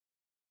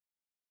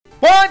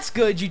What's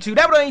good, YouTube?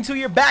 TheKingNappy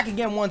here, back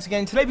again once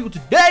again.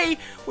 Today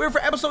we're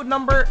for episode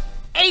number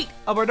 8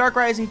 of our Dark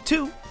Rising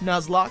 2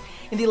 Nuzlocke.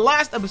 In the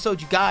last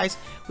episode, you guys,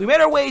 we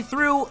made our way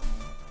through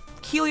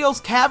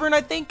Kelio's Cavern,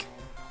 I think,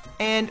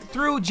 and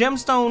through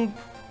Gemstone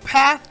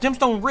Path,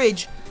 Gemstone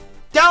Ridge,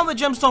 down the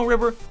Gemstone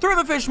River, through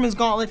the Fisherman's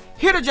Gauntlet,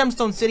 here to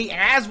Gemstone City,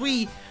 and as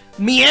we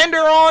meander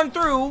on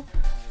through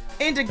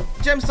into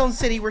Gemstone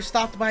City, we're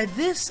stopped by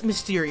this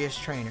mysterious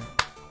trainer.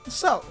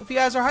 So, if you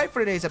guys are hyped for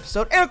today's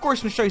episode, and of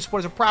course, I'm sure your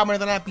support is a proud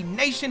member of the TheKingNappy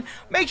Nation,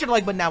 make sure to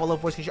like button down below,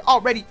 because you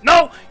already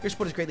know your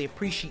support is greatly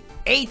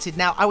appreciated.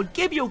 Now, I would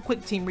give you a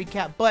quick team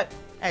recap, but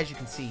as you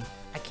can see,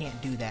 I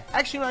can't do that.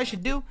 Actually, what I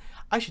should do,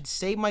 I should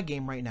save my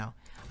game right now.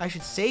 I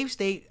should save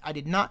state. I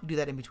did not do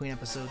that in between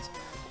episodes.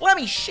 Let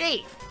me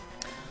shave.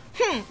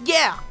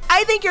 Yeah,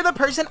 I think you're the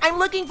person I'm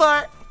looking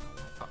for.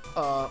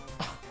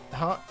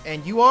 Huh?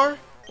 And you are?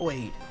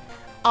 Wait.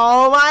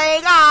 Oh my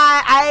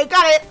god, I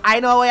got it!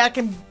 I know a way I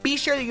can be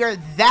sure that you're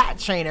that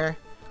trainer.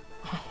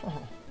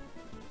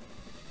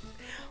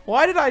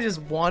 Why did I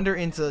just wander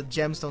into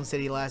Gemstone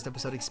City last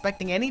episode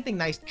expecting anything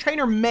nice?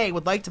 Trainer May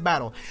would like to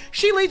battle.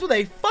 She leads with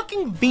a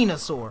fucking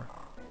Venusaur.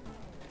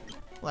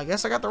 Well, I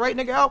guess I got the right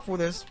nigga out for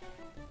this.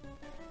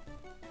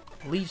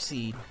 Leaf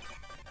Seed.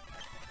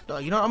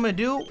 You know what I'm gonna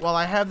do while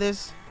I have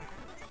this?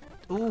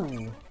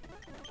 Ooh.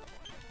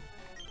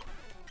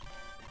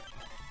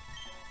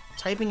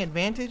 Typing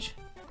advantage?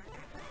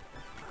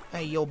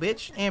 Hey, yo,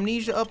 bitch.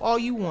 Amnesia up all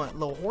you want,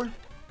 little whore.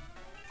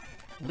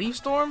 Leaf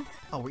Storm?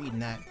 Oh, we're eating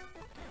that.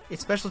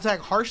 Its special attack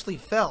harshly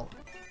fell.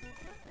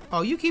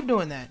 Oh, you keep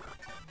doing that.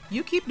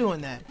 You keep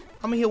doing that.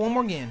 I'm gonna hit one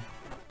more again.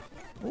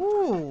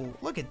 Ooh,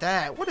 look at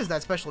that. What is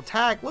that special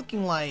attack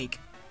looking like?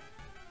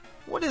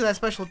 What is that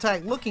special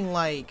attack looking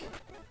like?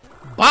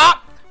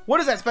 Bop! What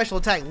is that special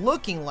attack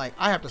looking like?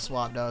 I have to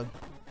swap, dog.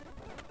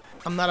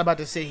 I'm not about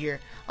to sit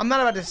here. I'm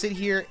not about to sit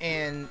here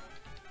and...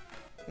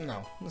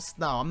 No,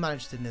 I'm not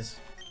interested in this.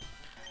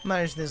 I'm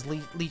not interested in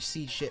this Leech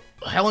Seed shit.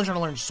 Helen's trying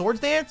to learn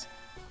Swords Dance?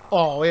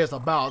 Oh, it's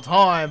about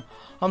time.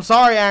 I'm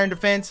sorry, Iron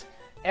Defense.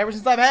 Ever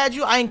since I've had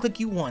you, I ain't click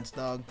you once,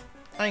 dog.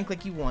 I ain't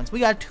click you once. We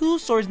got 2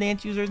 Swords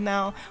Dance users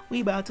now.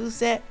 We about to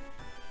set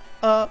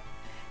up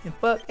and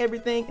fuck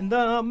everything in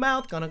the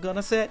mouth.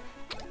 Gonna set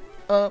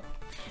up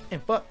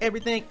and fuck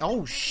everything.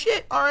 Oh,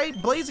 shit. All right,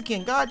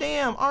 Blaziken.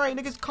 Goddamn. All right,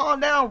 niggas,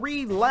 calm down.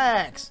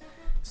 Relax.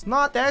 It's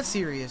not that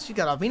serious. She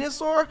got a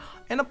Venusaur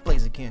and a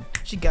Blaziken.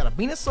 She got a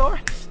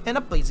Venusaur and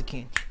a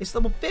Blaziken. It's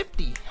level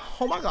 50.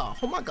 Oh my god.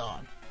 Oh my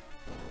god.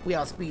 We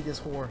outspeed this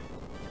whore.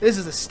 This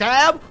is a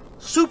stab.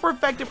 Super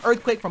effective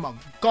Earthquake from a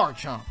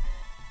Garchomp.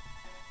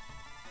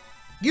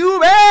 You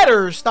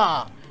better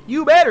stop.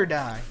 You better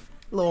die.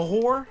 Little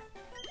whore.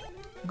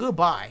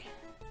 Goodbye.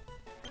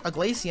 A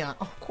Glaceon.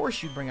 Oh, of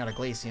course you'd bring out a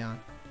Glaceon.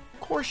 Of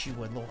course you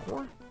would, little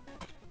whore.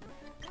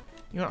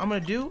 You know what I'm going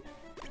to do?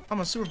 I'm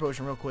going to Super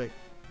Potion real quick.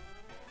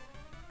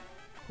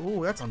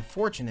 Ooh, that's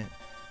unfortunate.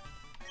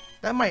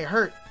 That might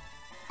hurt.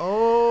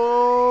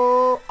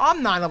 Oh,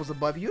 I'm 9 levels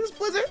above you. This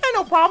Blizzard ain't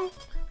no problem.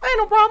 Ain't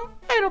no problem.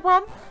 Ain't no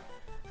problem.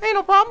 Ain't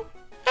no problem.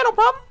 Ain't no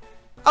problem.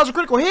 That was a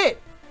critical hit.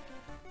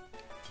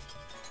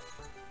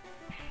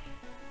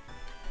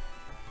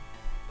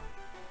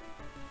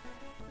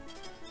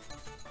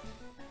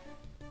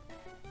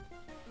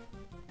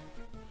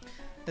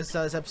 This is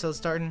how this episode's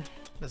starting.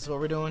 This is what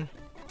we're doing.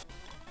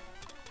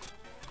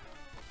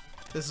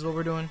 This is what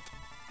we're doing.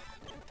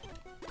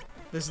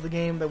 This is the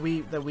game that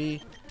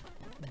we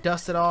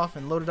dusted off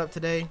and loaded up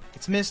today.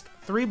 It's missed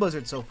 3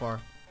 blizzards so far.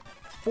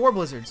 4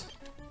 blizzards.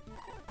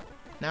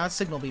 Now it's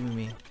signal beaming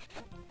me.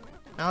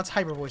 Now it's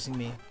hyper voicing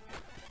me.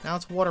 Now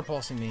it's water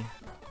pulsing me.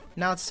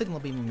 Now it's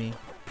signal beaming me.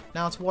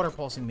 Now it's water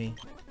pulsing me.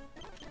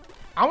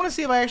 I want to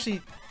see if I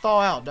actually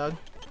thaw out, Doug.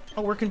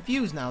 Oh, we're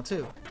confused now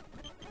too.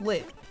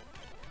 Lit.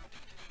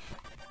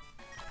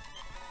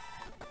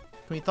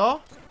 Can we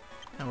thaw?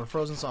 And we're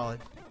frozen solid.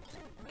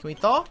 Can we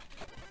thaw?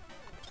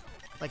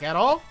 Like at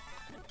all?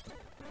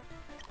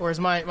 Or is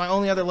my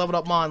only other leveled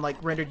up mon like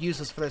rendered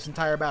useless for this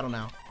entire battle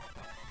now?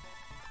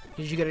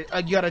 Cause you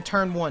gotta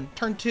turn 1,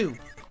 turn 2.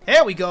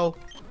 There we go.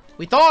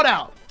 We thawed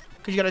out.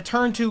 Cause you gotta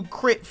turn 2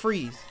 crit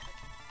freeze.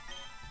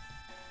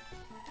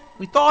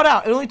 We thawed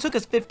out. It only took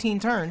us 15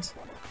 turns.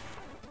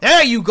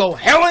 There you go,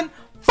 Helen.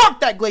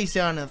 Fuck that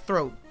Glaceon in the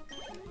throat.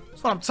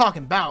 That's what I'm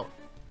talking about.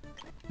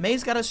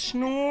 May's got a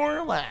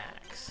Snorlax.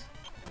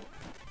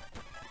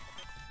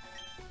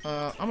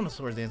 I'm gonna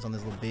Swords Dance on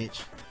this little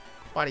bitch.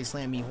 Body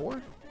slam me,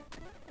 whore.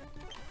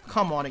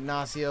 Come on,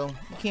 Ignacio.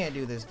 You can't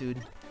do this,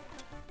 dude.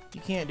 You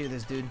can't do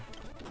this, dude.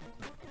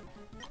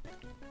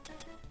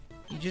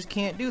 You just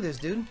can't do this,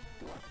 dude.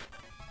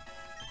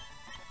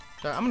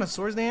 I'm gonna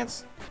Swords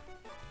Dance.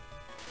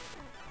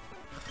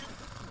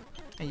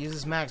 And use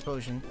this Max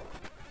Potion.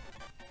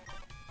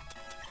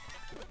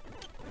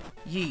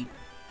 Yeet.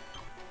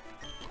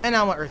 And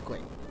now I'm an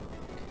Earthquake.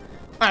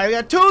 Alright, we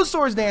got 2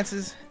 Swords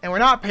Dances, and we're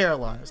not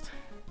paralyzed.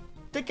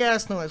 Thick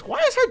ass Snorlax. Why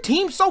is her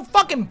team so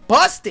fucking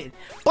busted?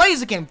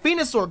 Blaziken,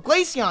 Venusaur,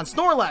 Glaceon,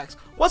 Snorlax.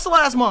 What's the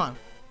last mon?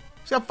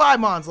 She's got 5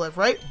 mons left,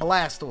 right?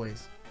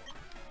 Blastoise.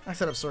 I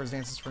set up Swords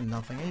Dances for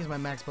nothing. I use my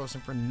max potion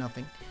for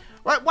nothing.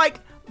 Right, like,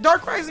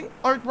 Dark Rising,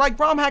 or like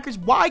ROM hackers,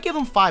 why give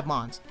them 5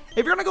 mons?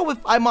 If you're gonna go with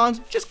 5 mons,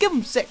 just give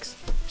them 6.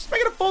 Just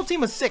make it a full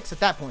team of 6 at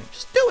that point.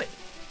 Just do it.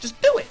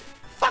 Just do it.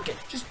 Fuck it.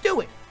 Just do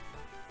it.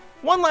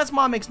 One last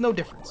mon makes no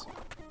difference.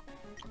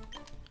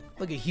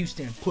 Look at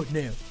Houston putting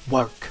in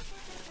work.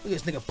 Look at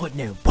this nigga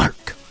putting in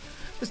work.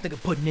 This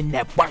nigga putting in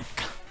that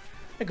work.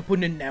 Nigga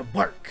putting in that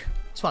work.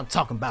 That's what I'm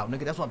talking about,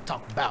 nigga. That's what I'm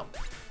talking about.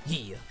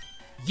 Yeah.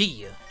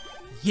 Yeah.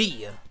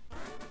 Yeah.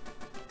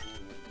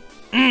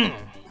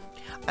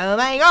 Oh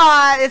my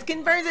god, this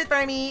confirms it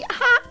for me.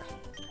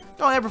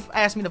 Don't ever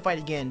ask me to fight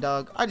again,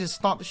 dog. I just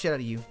stomped the shit out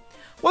of you.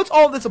 What's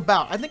all this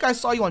about? I think I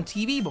saw you on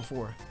TV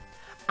before.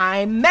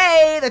 I'm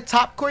May, the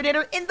top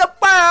coordinator in the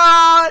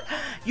world.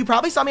 You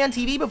probably saw me on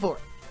TV before.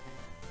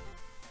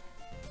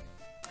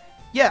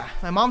 Yeah,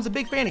 my mom's a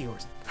big fan of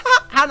yours.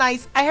 How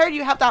nice. I heard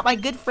you helped out my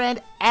good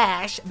friend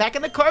Ash back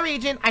in the core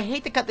region. I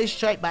hate to cut this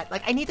short, but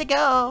like I need to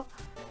go.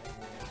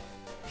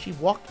 She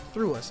walked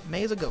through us.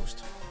 May is a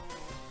ghost.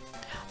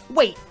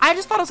 Wait, I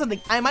just thought of something.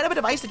 I might have a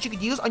device that you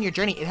could use on your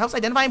journey. It helps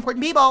identify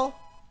important people.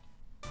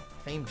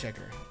 Fame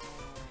checker.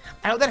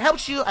 I hope that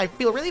helps you. I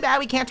feel really bad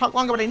we can't talk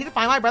longer, but I need to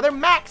find my brother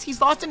Max.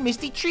 He's lost in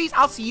Misty Trees.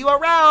 I'll see you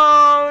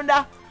around.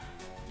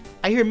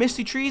 I hear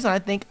Misty Trees and I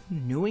think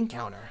new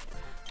encounter.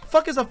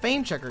 Fuck is a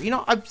fame checker? You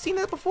know, I've seen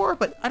that before,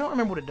 but I don't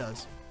remember what it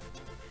does.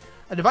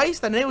 A device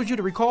that enables you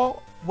to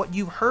recall what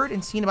you've heard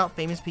and seen about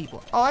famous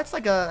people. Oh, that's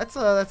like a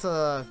that's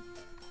a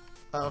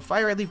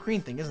fire red leaf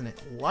green thing, isn't it?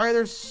 Why are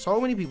there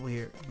so many people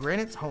here?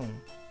 Granite's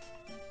home.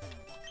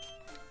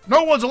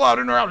 No one's allowed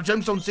in or out of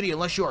Gemstone City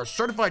unless you are a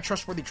certified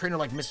trustworthy trainer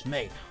like Miss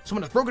May.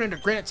 Someone has broken into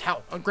Granite's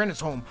house, Granite's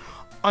home.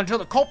 Until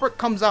the culprit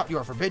comes out, you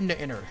are forbidden to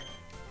enter.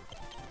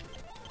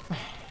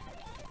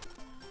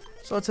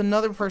 So it's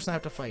another person I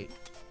have to fight.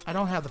 I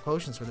don't have the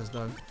potions for this,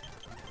 Doug.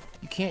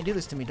 You can't do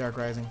this to me, Dark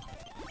Rising.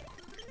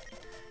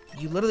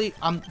 You literally,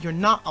 you're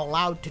not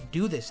allowed to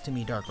do this to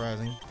me, Dark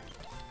Rising.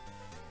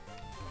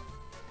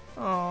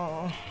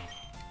 Oh.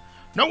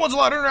 No one's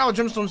allowed in or out of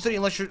Gemstone City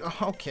unless you're...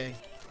 Okay.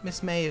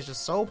 Miss May is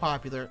just so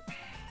popular.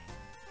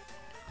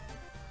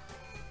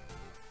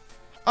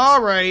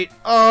 Alright.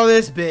 Oh,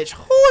 this bitch.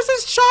 Who is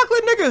this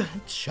chocolate nigga?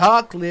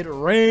 Chocolate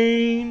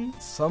rain.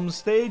 Some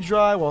stay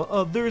dry while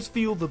others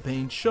feel the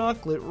pain.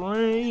 Chocolate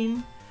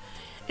rain.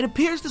 It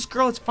appears this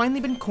girl has finally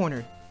been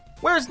cornered.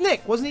 Where's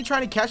Nick? Wasn't he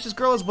trying to catch this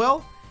girl as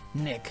well?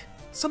 Nick.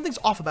 Something's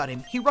off about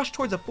him. He rushed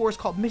towards a forest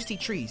called Misty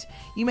Trees.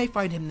 You may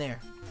find him there.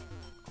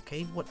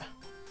 Okay, what?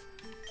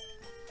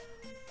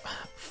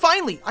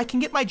 Finally, I can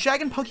get my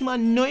dragon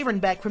Pokemon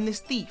Noivern back from this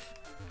thief.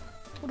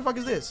 What the fuck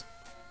is this?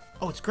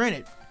 Oh, it's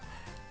Granite.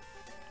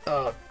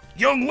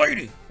 Young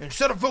lady,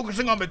 instead of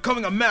focusing on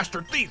becoming a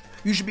master thief,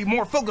 you should be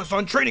more focused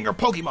on training your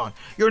Pokemon.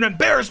 You're an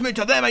embarrassment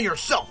to them and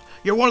yourself.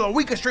 You're one of the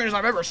weakest trainers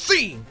I've ever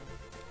seen.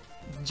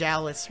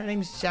 Jealous. Her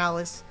name's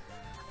Jealous.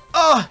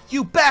 Ugh,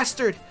 you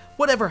bastard!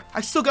 Whatever, I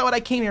still got what I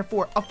came here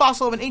for. A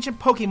fossil of an ancient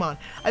Pokemon.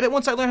 I bet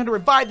once I learn how to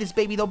revive this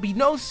baby, there'll be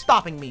no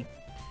stopping me.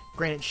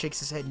 Granite shakes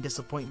his head in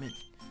disappointment.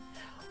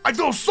 I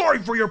feel sorry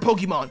for your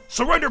Pokemon.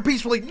 Surrender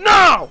peacefully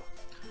now!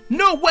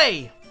 No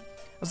way!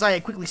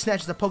 Azaya quickly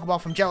snatches the Pokeball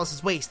from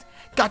Jealous's waist.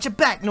 Gotcha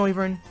back,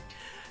 Noivern.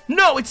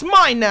 No, it's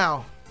mine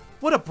now!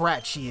 What a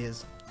brat she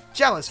is.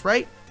 Jealous,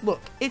 right?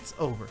 Look, it's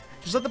over.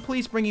 Just let the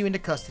police bring you into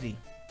custody.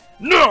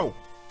 No!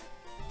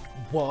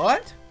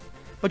 What?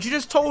 But you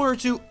just told her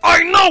to...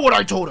 I know what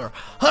I told her!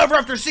 However,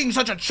 after seeing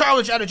such a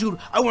childish attitude,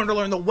 I wanted to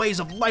learn the ways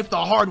of life the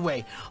hard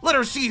way. Let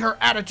her see her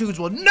attitudes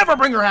will never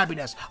bring her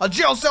happiness. A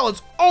jail cell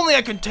is only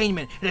a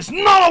containment. It is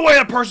not a way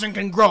a person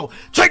can grow.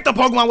 Take the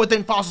Pokemon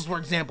within fossils, for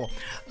example.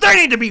 They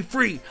need to be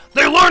free.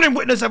 They learn and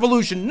witness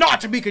evolution, not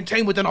to be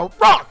contained within a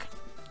rock.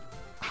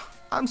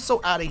 I'm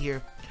so out of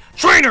here.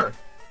 Trainer!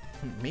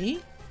 Me?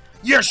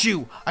 Yes,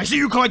 you! I see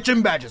you collect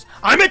gym badges.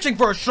 I'm itching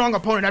for a strong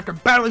opponent after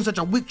battling such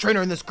a weak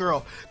trainer in this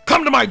girl.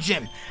 Come to my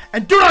gym,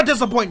 and do not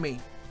disappoint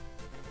me!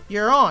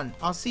 You're on.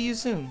 I'll see you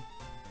soon.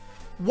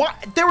 What?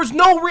 There was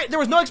no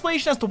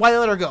explanation as to why they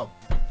let her go.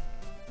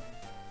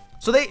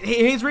 So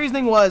his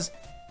reasoning was,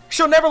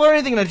 she'll never learn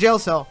anything in a jail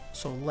cell,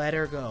 so let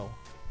her go.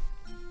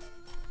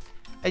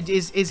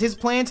 Is his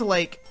plan to,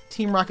 like,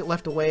 Team Rocket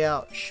left a way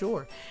out?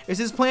 Sure. Is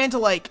his plan to,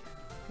 like,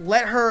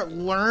 let her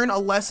learn a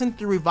lesson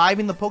through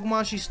reviving the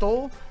Pokemon she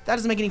stole? That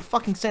doesn't make any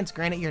fucking sense,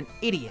 Granite. You're an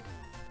idiot.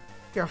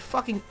 You're a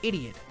fucking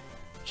idiot.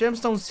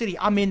 Gemstone City,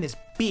 I'm in this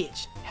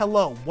bitch.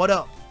 Hello, what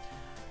up?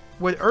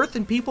 Where Earth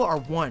and people are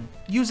one.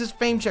 Use this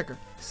fame checker.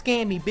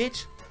 Scan me,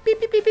 bitch. Beep,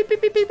 beep, beep, beep,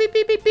 beep, beep, beep, beep,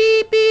 beep,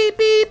 beep, beep,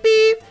 beep,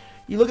 beep.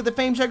 You look at the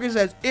fame checker, it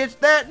says, it's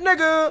that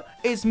nigga.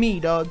 It's me,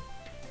 dog.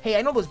 Hey,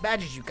 I know those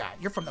badges you got.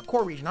 You're from the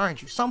core region,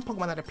 aren't you? Some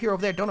Pokemon that appear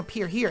over there don't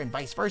appear here and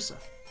vice versa.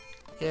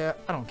 Yeah,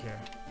 I don't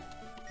care.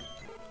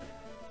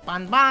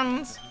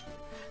 Bonbons.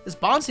 This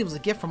Bonsai was a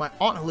gift from my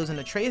aunt who lives in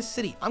Atreus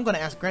City. I'm going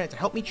to ask Granite to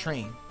help me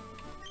train.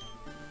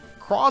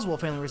 Croswell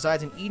family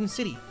resides in Eden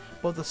City.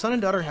 Both the son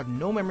and daughter have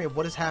no memory of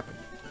what has happened.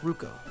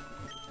 Ruko.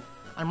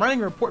 I'm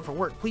writing a report for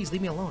work. Please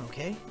leave me alone,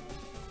 okay?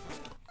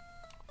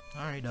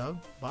 Alright, Doug.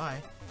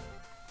 Bye.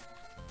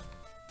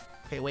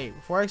 Okay, wait.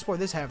 Before I explore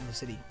this half of the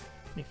city,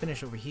 let me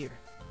finish over here.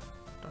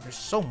 Oh, there's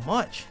so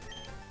much.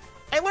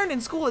 I learned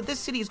in school that this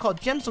city is called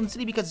Gemstone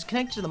City because it's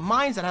connected to the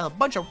mines that have a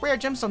bunch of rare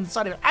gemstones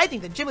inside of it. I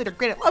think the gym leader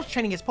Granite loves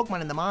training his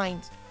Pokemon in the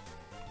mines.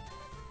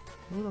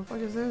 Who the fuck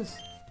is this?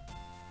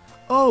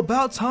 Oh,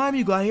 about time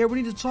you got here.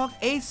 We need to talk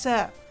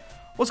ASAP.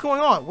 What's going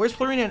on? Where's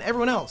Florina and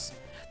everyone else?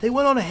 They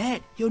went on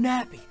ahead. Yo,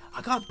 Nappy,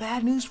 I got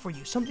bad news for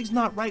you. Something's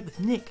not right with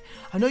Nick.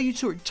 I know you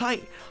two are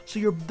tight, so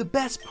you're the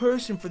best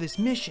person for this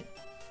mission.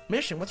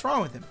 Mission? What's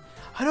wrong with him?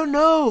 I don't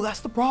know. That's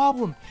the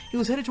problem. He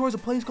was headed towards a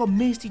place called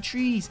Misty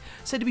Trees,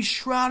 said to be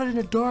shrouded in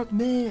a dark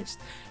mist.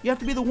 You have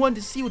to be the one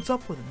to see what's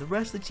up with him. The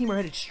rest of the team are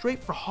headed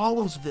straight for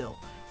Hollowsville.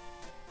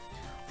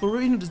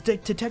 Florina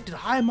detected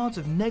high amounts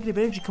of negative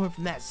energy coming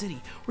from that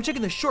city. We're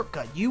taking the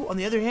shortcut. You, on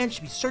the other hand,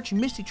 should be searching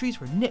Misty Trees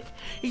for Nick.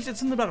 He said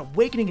something about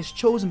awakening his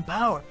chosen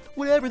power,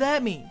 whatever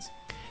that means.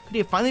 Could he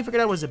have finally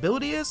figured out what his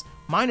ability is?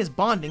 Mine is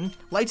bonding,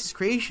 Light's his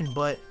creation,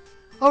 but...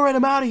 Alright,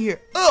 I'm out of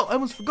here. Oh, I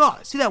almost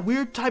forgot. See that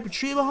weird type of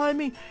tree behind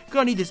me? You're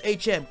gonna need this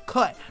HM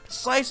cut to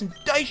slice and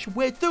dice your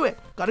way through it.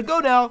 Gotta go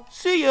now.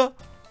 See ya.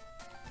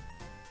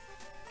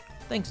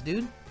 Thanks,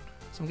 dude.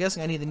 So I'm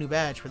guessing I need the new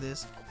badge for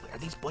this. Are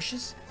these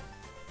bushes?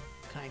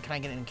 Can I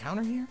get an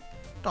encounter here?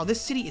 Oh,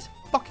 this city is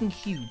fucking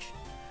huge.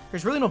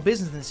 There's really no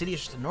business in the city.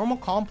 It's just a normal,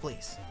 calm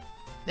place.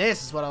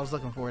 This is what I was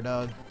looking for,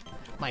 dog.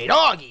 My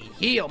doggy,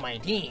 heal my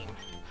team.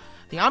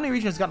 The Omni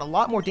region has gotten a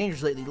lot more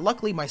dangerous lately.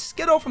 Luckily, my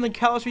Skiddo from the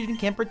Kalos region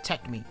can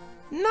protect me.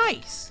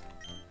 Nice!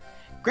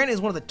 Granite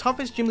is one of the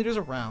toughest gym leaders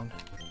around.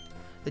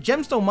 The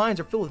gemstone mines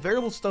are filled with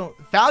valuable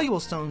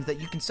stones that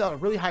you can sell at a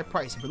really high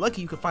price. If you're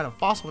lucky, you can find a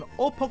fossil of an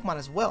old Pokemon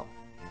as well.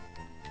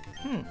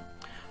 I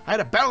had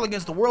a battle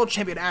against the world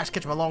champion Ash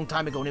Ketchum a long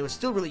time ago, and he was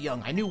still really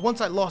young. I knew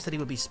once I lost that he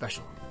would be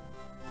special.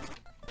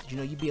 Did you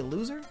know you'd be a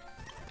loser?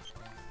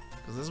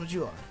 Because that's what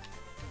you are.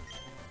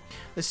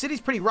 The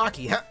city's pretty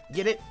rocky, huh?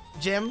 Get it?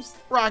 Gems?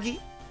 Rocky?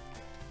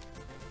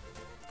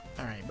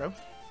 Alright, bro.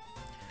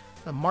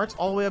 The mart's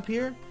all the way up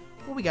here.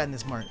 What we got in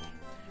this mart?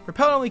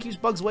 Repel not only keeps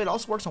bugs away, it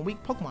also works on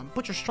weak Pokemon.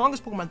 Put your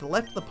strongest Pokemon to the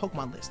left of the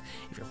Pokemon list.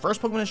 If your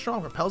first Pokemon is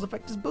strong, Repel's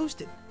effect is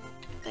boosted.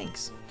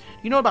 Thanks.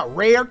 You know about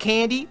rare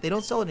candy? They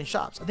don't sell it in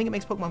shops. I think it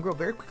makes Pokemon grow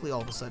very quickly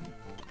all of a sudden.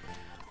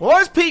 Well,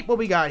 let's peep what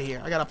we got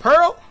here. I got a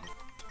Pearl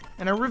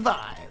and a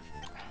Revive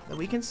that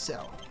we can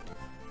sell.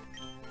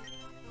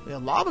 We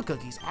have lava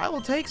cookies. I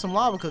will take some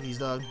lava cookies,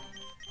 dog.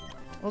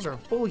 Those are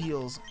full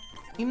heals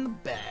in the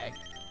bag.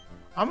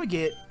 I'm gonna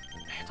get...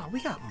 Dog,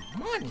 we got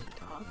money,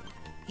 dog.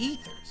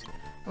 Ethers.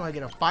 I'm gonna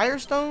get a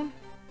Firestone.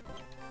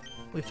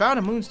 We found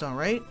a Moonstone,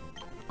 right?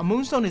 A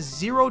Moonstone is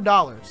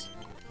 $0.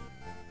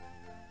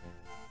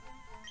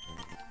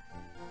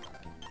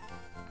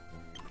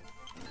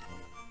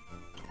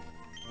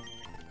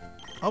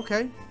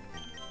 Okay.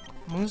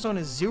 Moonstone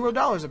is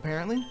 $0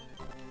 apparently.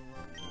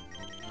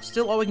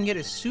 Still, all we can get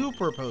is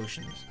super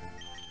potions.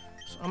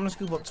 So I'm gonna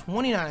scoop up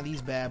 29 of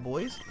these bad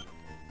boys.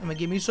 I'm gonna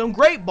give me some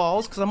great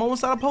balls because I'm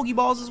almost out of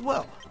Pokeballs as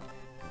well.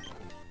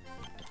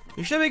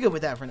 We should be good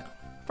with that for now.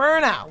 For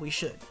now, we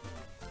should.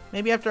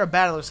 Maybe after a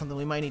battle or something,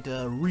 we might need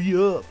to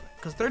re-up.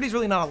 Because 30 is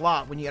really not a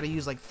lot when you gotta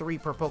use like 3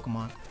 per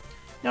Pokemon.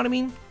 You know what I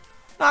mean?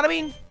 Know what I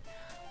mean?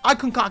 I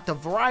concoct a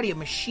variety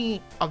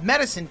of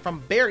medicine from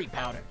berry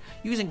powder.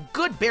 Using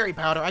good berry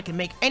powder, I can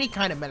make any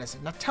kind of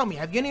medicine. Now tell me,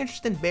 have you any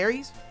interest in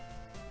berries?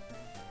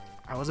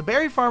 I was a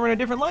berry farmer in a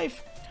different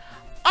life.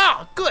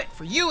 Ah, good.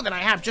 For you, then I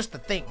have just the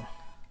thing.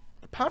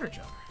 The powder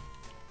jar.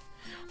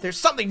 There's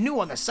something new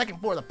on the second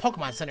floor of the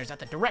Pokemon Centers at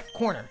the direct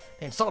corner.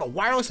 They installed a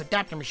wireless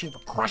adapter machine for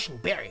crushing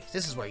berries.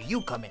 This is where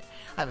you come in.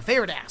 I have a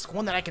favor to ask,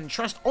 one that I can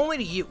trust only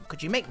to you.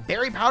 Could you make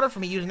berry powder for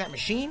me using that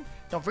machine?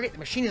 Don't forget, the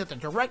machine is at the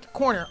direct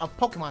corner of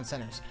Pokemon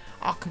Centers.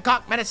 I'll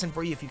concoct medicine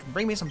for you if you can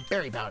bring me some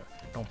berry powder.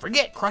 Don't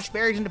forget, crush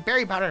berries into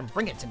berry powder and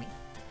bring it to me.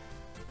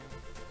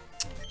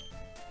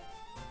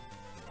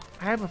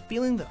 I have a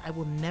feeling that I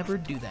will never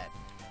do that.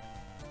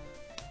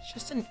 It's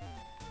just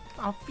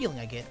a feeling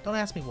I get. Don't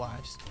ask me why.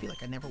 I just feel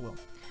like I never will.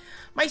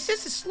 My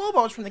sister's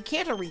Slowbro from the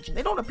Kanto region.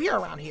 They don't appear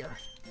around here.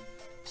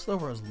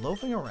 Slowbro is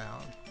loafing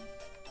around.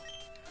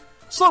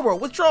 Slowbro,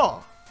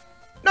 withdraw!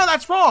 No,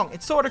 that's wrong!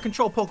 It's so hard to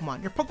control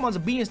Pokemon. Your Pokemon's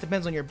obedience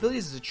depends on your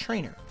abilities as a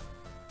trainer.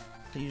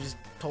 So you just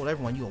told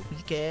everyone you a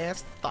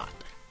weak-ass thought.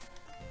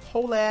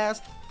 Whole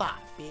ass thought,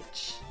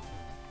 bitch.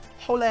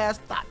 Whole ass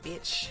thought,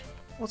 bitch.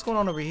 What's going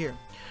on over here?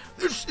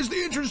 This is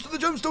the entrance to the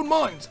gemstone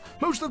mines.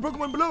 Most of the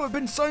Pokemon below have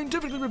been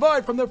scientifically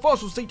revived from their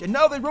fossil state, and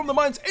now they roam the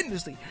mines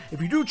endlessly. If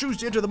you do choose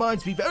to enter the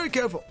mines, be very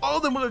careful. All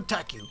of them will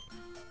attack you.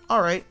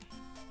 Alright.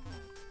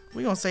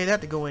 We're gonna say that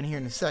to go in here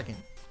in a second.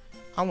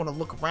 I want to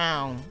look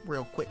around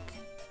real quick.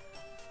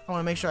 I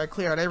want to make sure I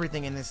clear out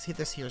everything in this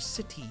here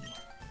city.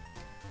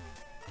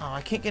 Oh,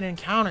 I can't get an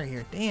encounter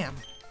here. Damn.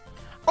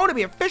 I want to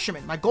be a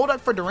fisherman. My gold up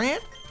for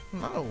Durant?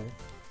 No.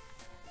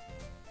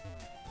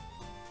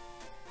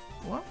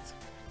 What?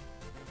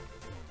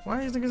 Why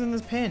are these niggas in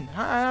this pen?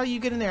 How do you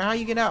get in there? How do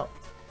you get out?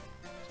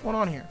 What's going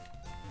on here?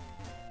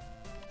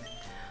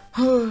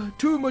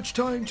 Too much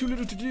time, too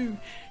little to do.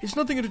 Is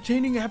nothing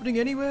entertaining happening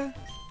anywhere?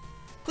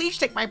 Please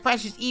take my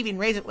precious Eevee and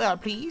raise it well,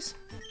 please.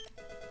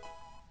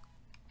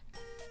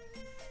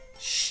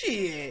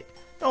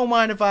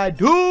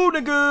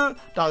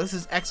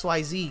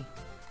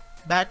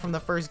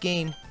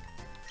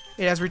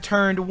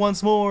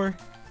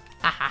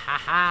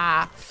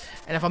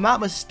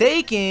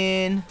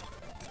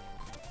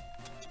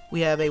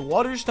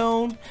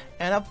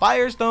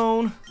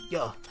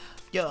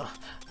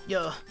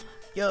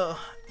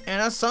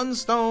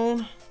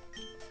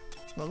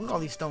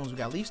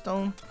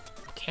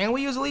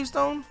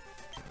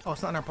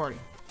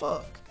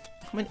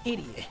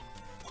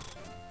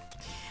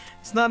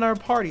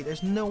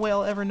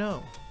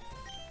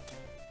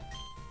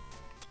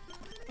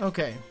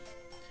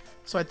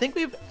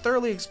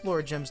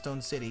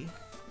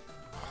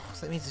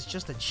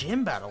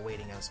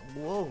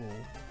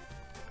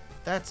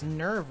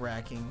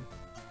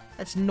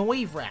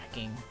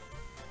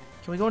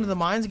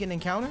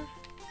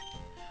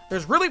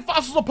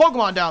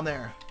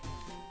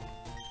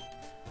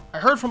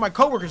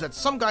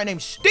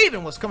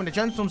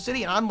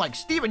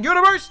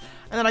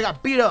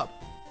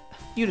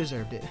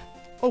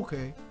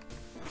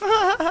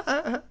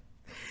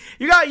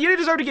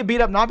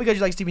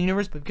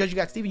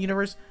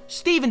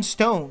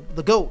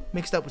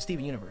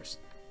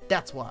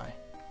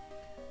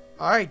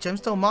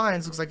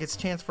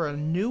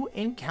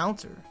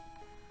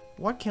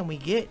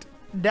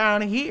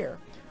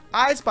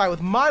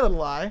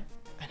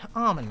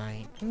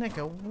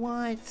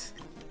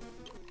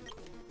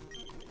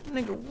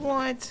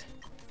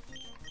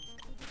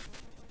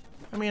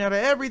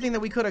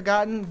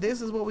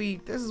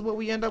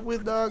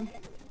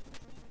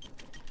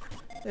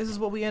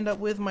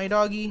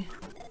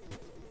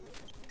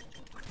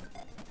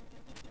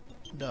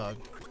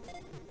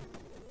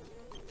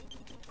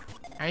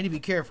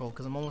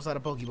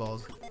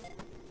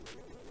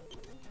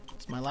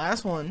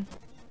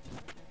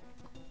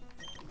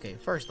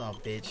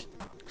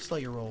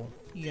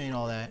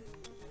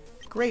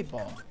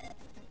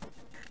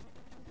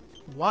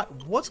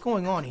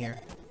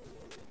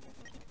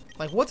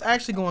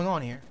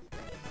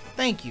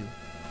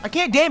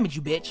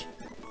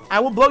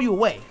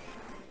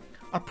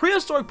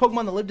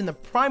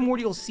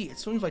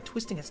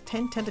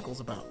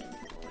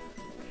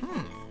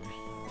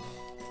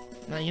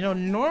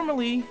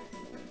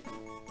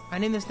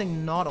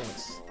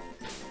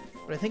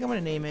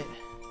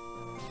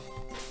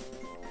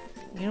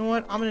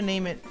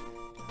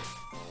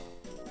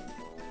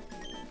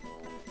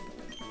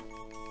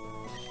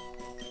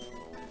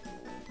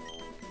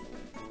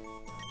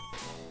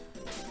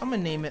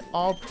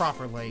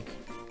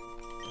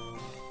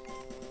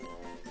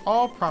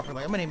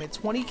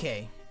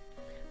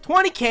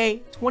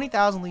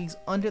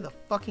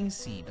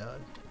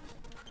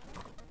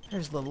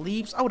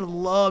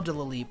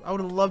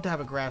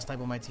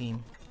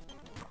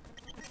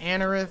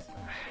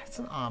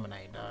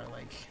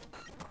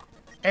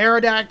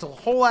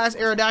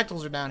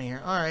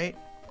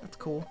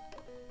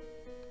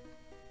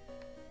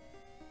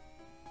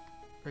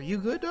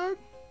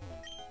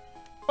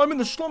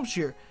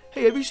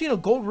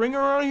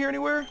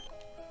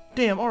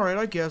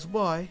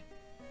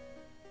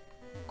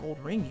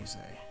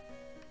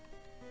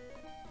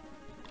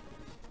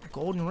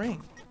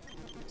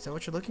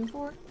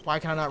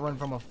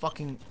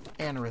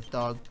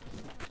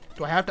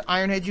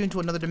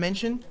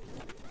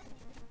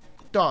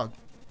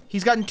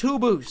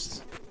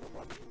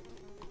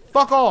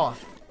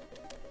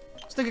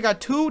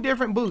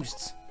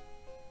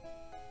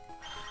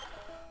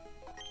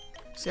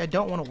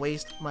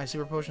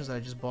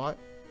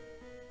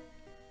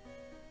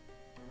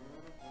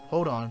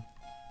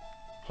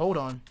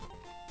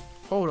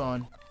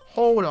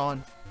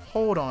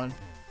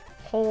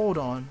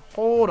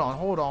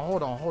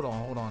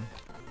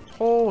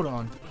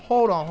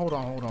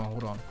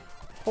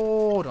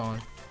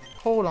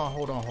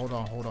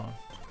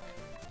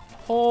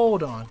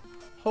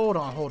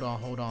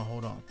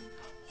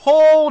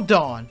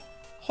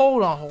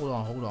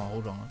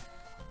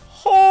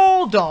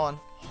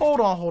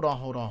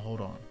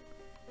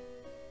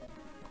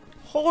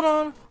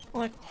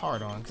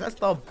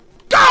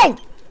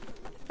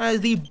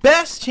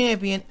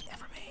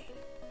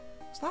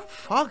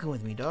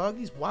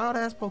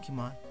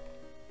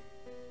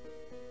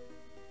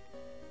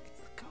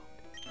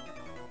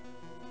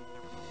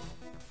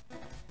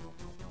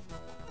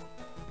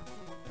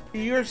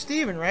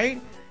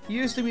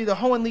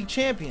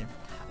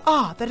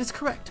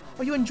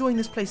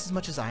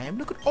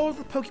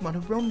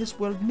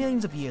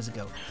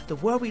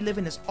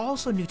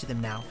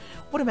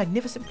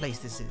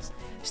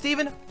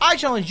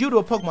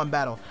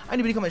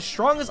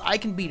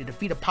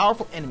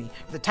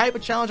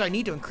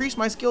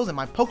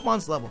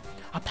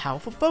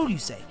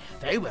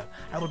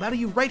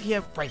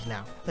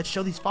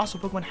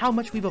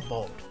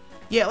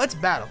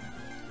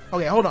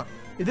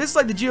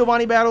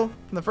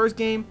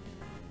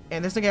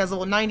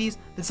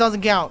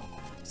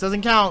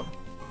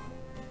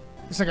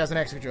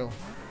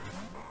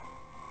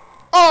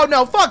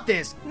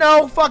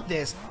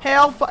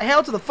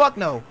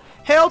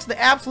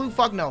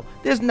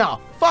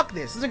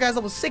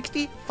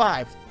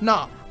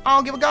 I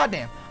don't give a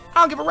goddamn.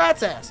 I don't give a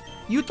rat's ass.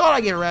 You thought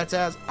I gave a rat's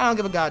ass. I don't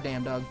give a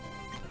goddamn, dog.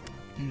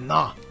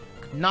 Nah.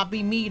 Could not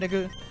be me,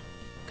 nigga.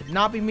 Could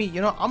not be me.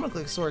 You know, I'm gonna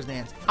click Swords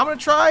Dance. I'm gonna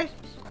try.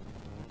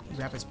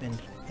 Rapid spin.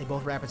 They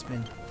both rapid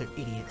spin. They're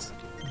idiots.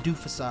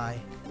 Doofusai.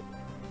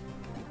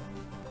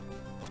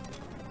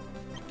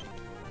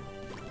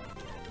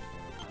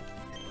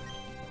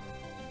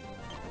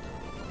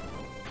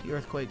 The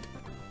earthquake.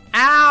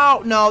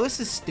 Ow! No, this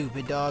is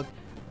stupid, dog.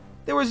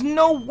 There was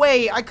no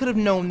way I could have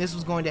known this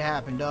was going to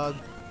happen, dog.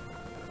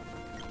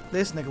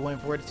 This nigga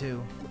went for it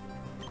too.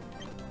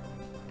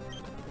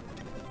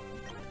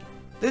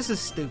 This is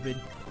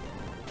stupid.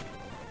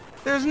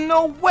 There's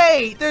no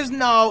way. There's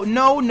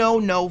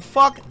no.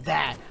 Fuck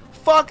that.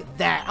 Fuck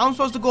that. I'm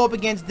supposed to go up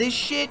against this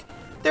shit?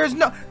 There's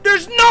no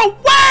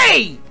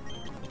way!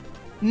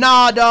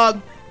 Nah,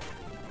 dog.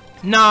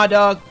 Nah,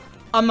 dog.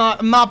 I'm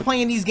not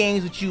playing these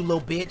games with you,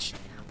 little bitch.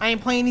 I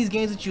ain't playing these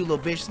games with you, little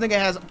bitch. This nigga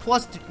has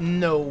plus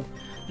no.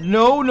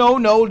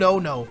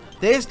 No.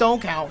 This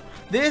don't count.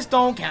 This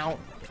don't count.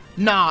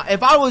 Nah,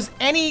 if I was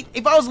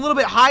a little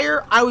bit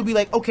higher, I would be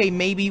like, okay,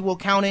 maybe we'll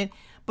count it.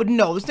 But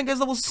no, this nigga has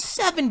level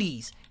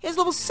 70s. He has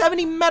level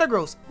 70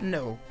 Metagross.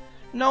 No.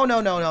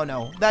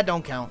 That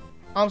don't count.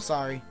 I'm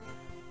sorry.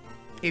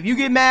 If you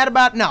get mad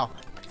about no.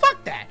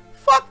 Fuck that.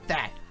 Fuck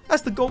that.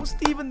 That's the GOAT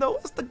Steven though.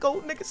 That's the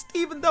GOAT nigga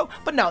Steven though.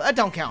 But no, that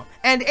don't count.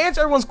 And to answer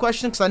everyone's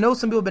question, because I know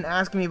some people have been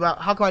asking me about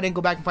how come I didn't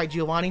go back and fight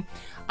Giovanni.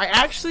 I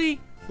actually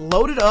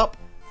loaded up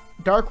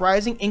Dark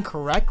Rising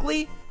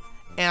incorrectly,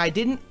 and I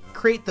didn't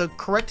create the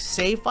correct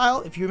save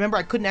file. If you remember,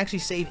 I couldn't actually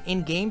save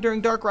in-game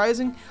during Dark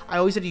Rising. I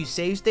always had to use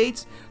save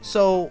states.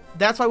 So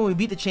that's why when we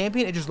beat the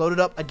champion, it just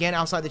loaded up again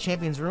outside the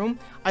champion's room.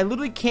 I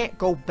literally can't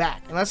go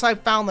back. Unless I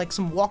found like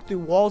some walk-through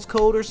walls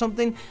code or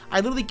something,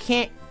 I literally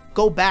can't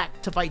go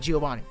back to fight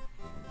Giovanni.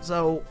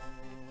 So,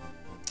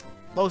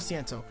 Lo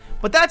siento.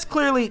 But that's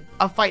clearly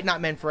a fight not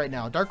meant for right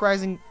now. Dark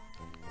Rising,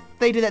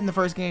 they did that in the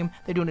first game.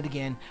 They're doing it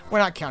again. We're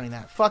not counting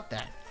that. Fuck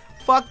that.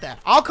 Fuck that.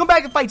 I'll come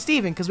back and fight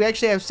Steven because we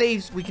actually have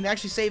saves. We can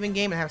actually save in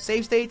game and have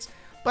save states.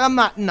 But I'm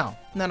not. No.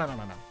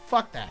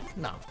 Fuck that.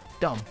 No.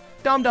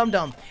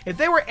 Dumb. If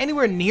they were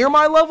anywhere near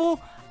my level,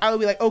 I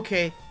would be like,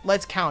 okay,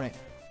 let's count it.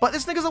 But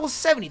this nigga's level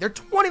 70. They're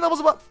 20 levels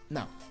above.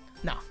 No.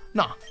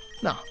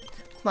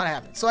 It's not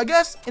happening. So I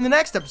guess in the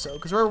next episode,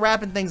 because we're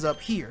wrapping things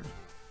up here.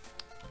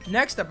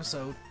 Next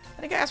episode, I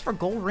think I asked for a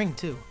gold ring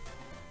too.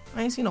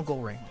 I ain't seen no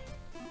gold ring.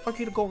 Fuck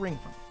you to gold ring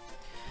from.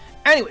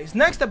 Anyways,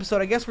 next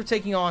episode, I guess we're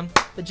taking on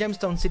the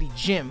Gemstone City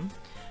Gym,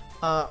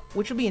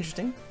 which will be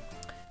interesting,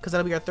 because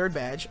that'll be our third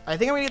badge. I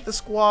think I'm going to get the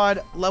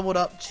squad leveled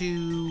up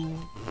to...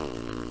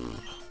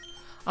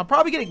 I'll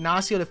probably get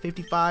Ignacio to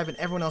 55 and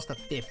everyone else to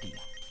 50.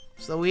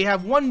 So we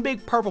have one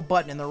big purple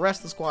button and the rest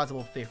of the squad's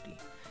level 50.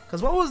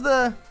 Because what was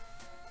the...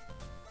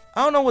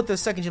 I don't know what the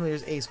second gym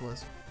leader's ace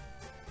was.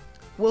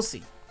 We'll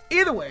see.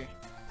 Either way,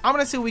 I'm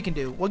going to see what we can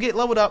do. We'll get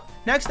leveled up.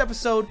 Next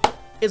episode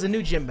is a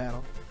new gym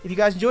battle. If you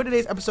guys enjoyed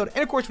today's episode,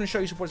 and of course, want to show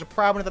your support as a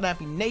proud one of the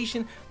Nappy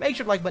Nation, make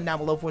sure to like button down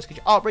below for us,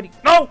 because you already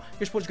know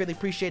your support is greatly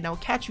appreciated. And I will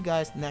catch you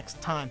guys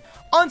next time.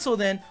 Until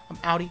then, I'm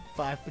outie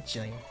 5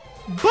 bajillion.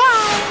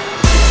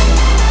 Bye!